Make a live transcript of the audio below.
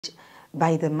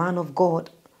by the man of God,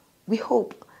 we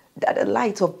hope that the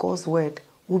light of God's word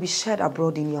will be shed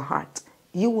abroad in your heart.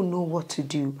 You will know what to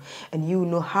do and you will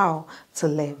know how to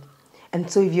live. And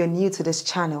so if you're new to this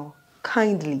channel,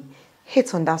 kindly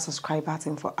hit on that subscribe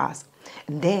button for us.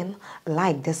 And then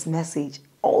like this message.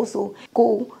 Also,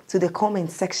 go to the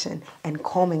comment section and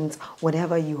comment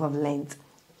whatever you have learned.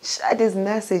 Share this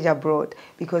message abroad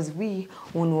because we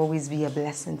want to always be a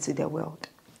blessing to the world.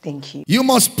 Thank you. You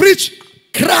must preach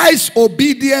Christ's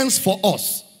obedience for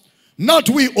us, not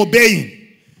we obeying.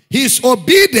 His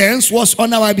obedience was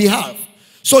on our behalf.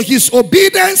 So his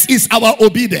obedience is our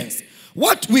obedience.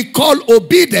 What we call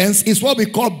obedience is what we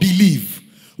call belief.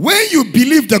 When you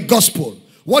believe the gospel,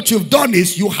 what you've done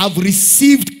is you have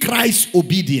received Christ's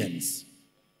obedience.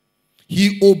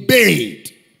 He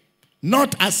obeyed,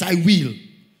 not as I will,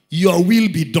 your will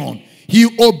be done. He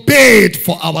obeyed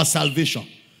for our salvation.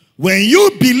 When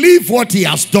you believe what he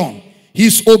has done,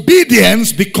 his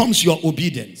obedience becomes your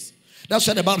obedience. That's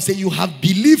what the Bible says, you have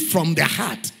believed from the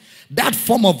heart. That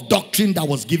form of doctrine that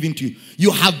was given to you,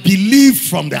 you have believed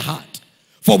from the heart.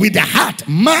 For with the heart,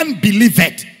 man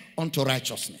believeth unto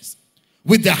righteousness.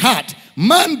 With the heart,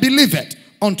 man believeth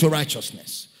unto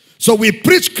righteousness. So we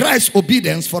preach Christ's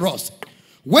obedience for us.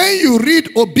 When you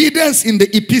read obedience in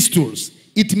the epistles,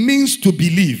 it means to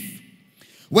believe.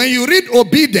 When you read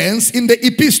obedience in the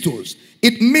epistles,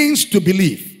 it means to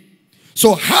believe.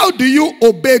 So how do you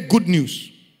obey good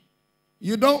news?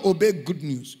 You don't obey good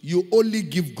news. You only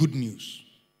give good news.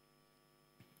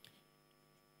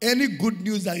 Any good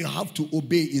news that you have to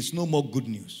obey is no more good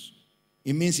news.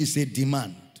 It means it's a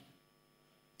demand.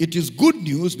 It is good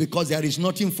news because there is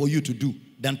nothing for you to do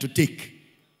than to take.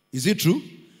 Is it true?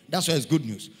 That's why it's good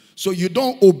news. So you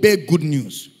don't obey good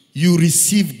news. You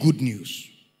receive good news.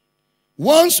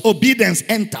 Once obedience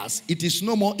enters, it is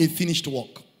no more a finished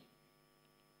work.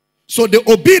 So the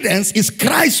obedience is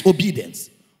Christ's obedience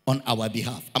on our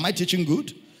behalf. Am I teaching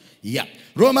good? Yeah.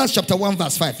 Romans chapter 1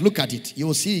 verse 5. Look at it. You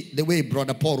will see the way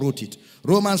Brother Paul wrote it.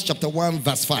 Romans chapter 1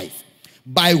 verse 5.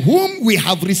 By whom we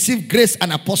have received grace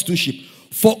and apostleship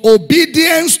for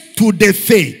obedience to the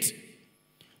faith,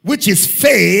 which is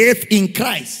faith in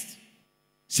Christ.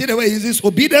 See the way he uses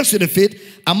obedience to the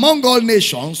faith among all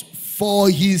nations for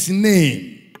his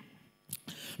name.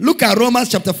 Look at Romans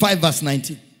chapter 5 verse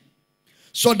 19.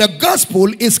 So the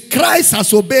gospel is Christ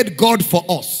has obeyed God for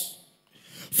us.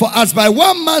 For as by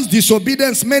one man's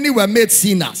disobedience many were made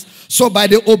sinners, so by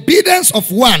the obedience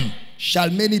of one shall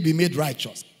many be made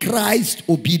righteous. Christ's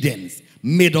obedience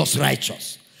made us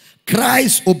righteous.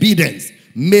 Christ's obedience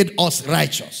made us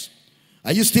righteous.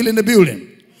 Are you still in the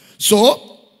building?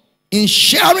 So, in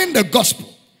sharing the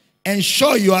gospel,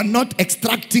 ensure you are not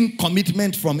extracting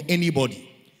commitment from anybody.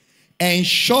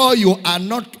 Ensure you are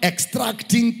not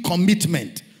extracting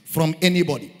commitment from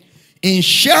anybody. In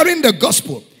sharing the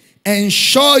gospel,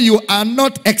 ensure you are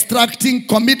not extracting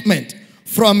commitment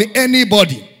from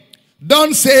anybody.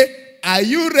 Don't say, are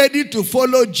you ready to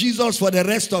follow Jesus for the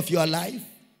rest of your life?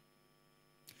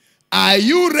 Are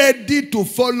you ready to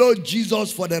follow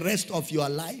Jesus for the rest of your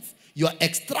life? You are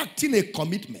extracting a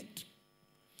commitment.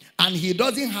 And he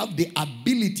doesn't have the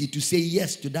ability to say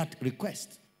yes to that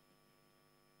request.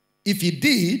 If he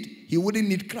did, he wouldn't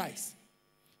need Christ.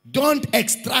 Don't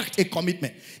extract a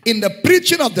commitment. In the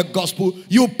preaching of the gospel,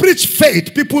 you preach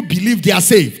faith. People believe they are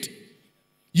saved.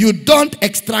 You don't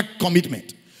extract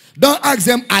commitment. Don't ask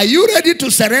them, are you ready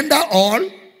to surrender all?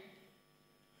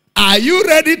 Are you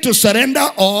ready to surrender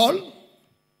all?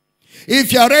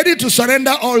 If you are ready to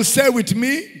surrender all, say with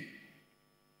me,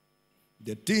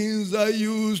 the things I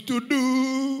used to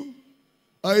do,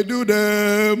 I do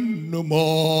them no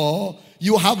more.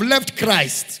 You have left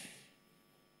Christ.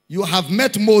 You have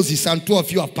met Moses and two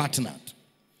of you have partnered.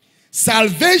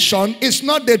 Salvation is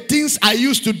not the things I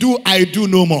used to do, I do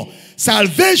no more.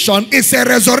 Salvation is a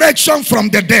resurrection from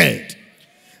the dead.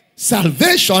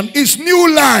 Salvation is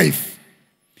new life.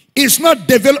 It's not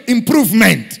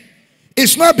improvement.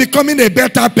 It's not becoming a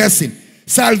better person.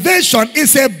 Salvation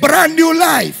is a brand new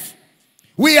life.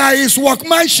 We are his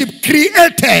workmanship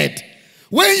created.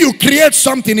 When you create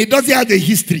something, it doesn't have a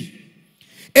history.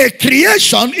 A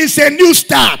creation is a new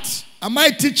start. Am I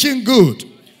teaching good?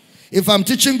 If I'm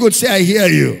teaching good, say I hear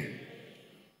you.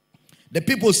 The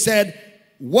people said,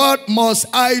 what must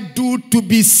I do to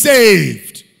be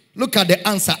saved? Look at the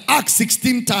answer. Acts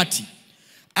 16:30.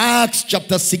 Acts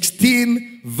chapter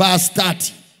 16 verse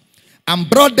 30. And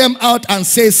brought them out and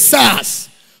said, sirs,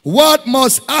 what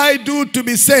must I do to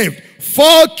be saved?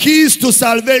 4 keys to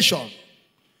salvation.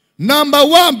 Number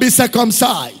 1, be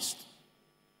circumcised.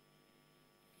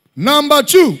 Number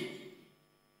 2,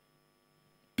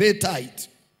 pay tithe.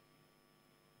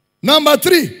 Number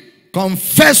 3,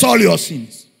 confess all your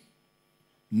sins.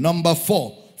 Number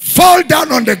 4, fall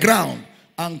down on the ground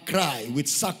and cry with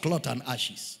sackcloth and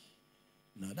ashes.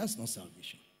 No, that's not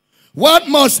salvation. What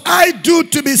must I do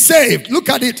to be saved? Look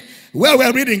at it where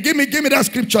we're reading. Give me that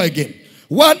scripture again.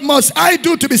 What must I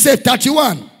do to be saved?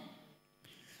 31.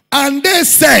 And they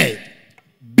said,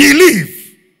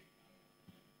 believe.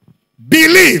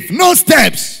 Believe. No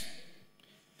steps.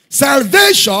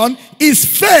 Salvation is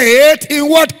faith in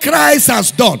what Christ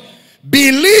has done.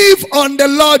 Believe on the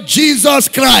Lord Jesus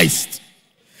Christ,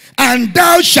 and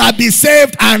thou shalt be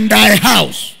saved and thy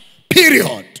house.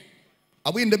 Period.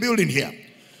 Are we in the building here?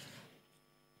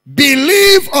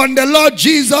 Believe on the Lord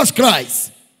Jesus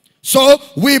Christ. So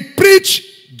we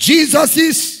preach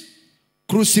Jesus'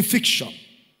 crucifixion,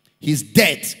 his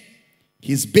death,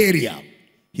 his burial,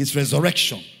 his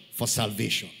resurrection for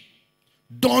salvation.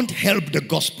 Don't help the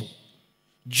gospel.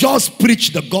 Just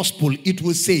preach the gospel. It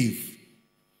will save.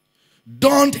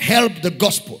 Don't help the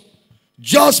gospel.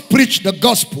 Just preach the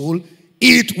gospel.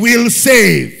 It will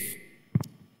save.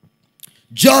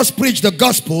 Just preach the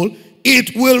gospel.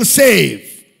 It will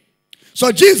save.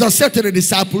 So Jesus said to the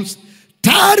disciples,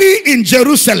 tarry in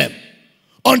Jerusalem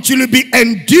until you be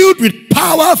endued with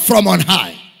power from on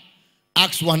high.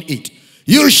 Acts 1:8.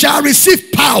 You shall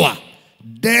receive power.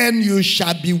 Then you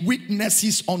shall be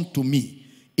witnesses unto me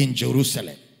in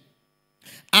Jerusalem.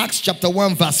 Acts chapter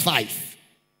 1 verse 5.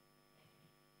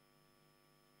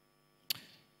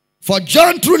 For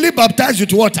John truly baptized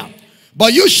with water,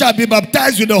 but you shall be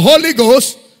baptized with the Holy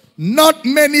Ghost not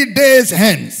many days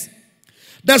hence.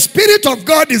 The Spirit of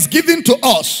God is given to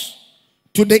us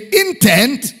to the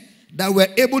intent that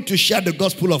we're able to share the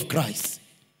gospel of Christ.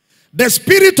 The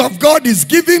Spirit of God is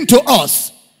given to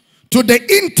us to the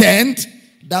intent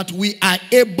that we are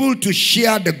able to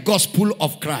share the gospel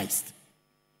of Christ.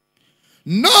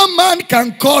 No man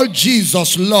can call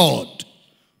Jesus Lord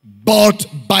but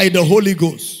by the Holy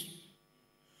Ghost.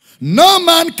 No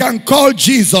man can call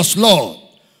Jesus Lord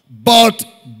but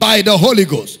by the Holy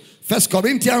Ghost. 1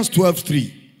 Corinthians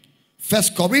 12:3.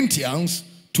 1 Corinthians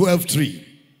 12:3.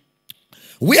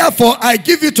 Wherefore I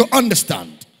give you to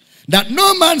understand that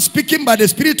no man speaking by the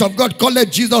Spirit of God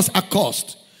calleth Jesus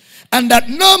accursed, and that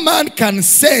no man can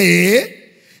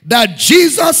say that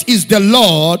Jesus is the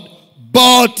Lord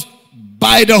but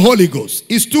by the Holy Ghost.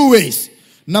 It's two ways.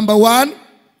 Number one,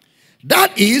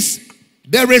 that is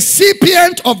the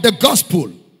recipient of the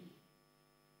gospel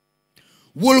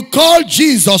will call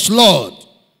Jesus Lord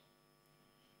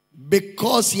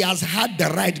because he has had the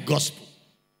right gospel.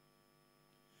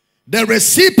 The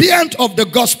recipient of the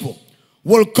gospel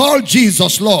will call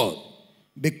Jesus Lord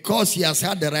because he has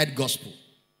had the right gospel.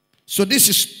 So this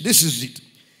is it.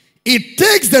 It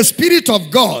takes the Spirit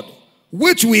of God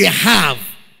which we have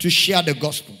to share the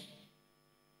gospel.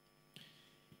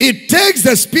 It takes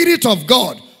the Spirit of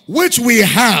God which we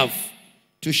have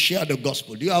to share the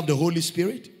gospel. Do you have the Holy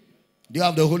Spirit? Do you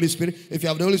have the Holy Spirit? If you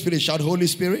have the Holy Spirit, shout Holy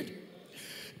Spirit.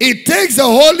 It takes the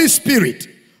Holy Spirit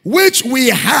which we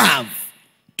have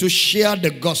to share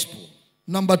the gospel.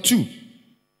 Number two,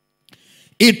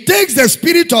 it takes the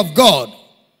Spirit of God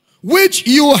which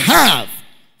you have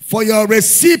for your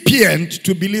recipient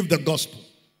to believe the gospel.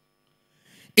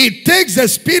 It takes the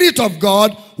Spirit of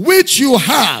God which you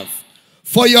have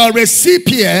for your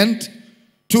recipient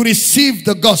to receive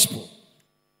the gospel.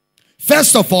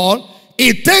 First of all,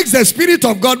 it takes the Spirit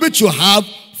of God which you have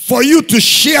for you to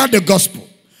share the gospel.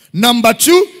 Number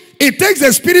two, it takes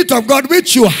the Spirit of God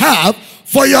which you have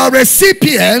for your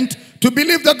recipient to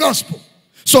believe the gospel.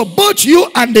 So both you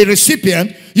and the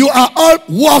recipient, you are all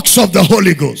works of the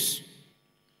Holy Ghost.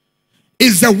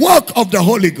 It's the work of the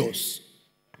Holy Ghost.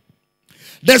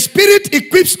 The Spirit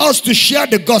equips us to share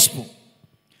the gospel,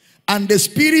 and the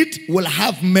Spirit will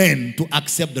have men to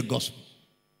accept the gospel.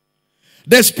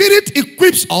 The Spirit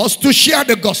equips us to share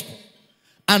the gospel,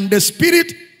 and the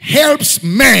Spirit helps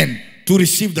men to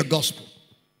receive the gospel.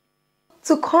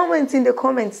 To comment in the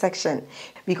comment section,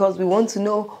 because we want to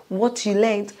know what you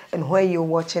learned and where you're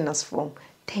watching us from.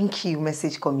 Thank you,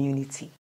 Message Community.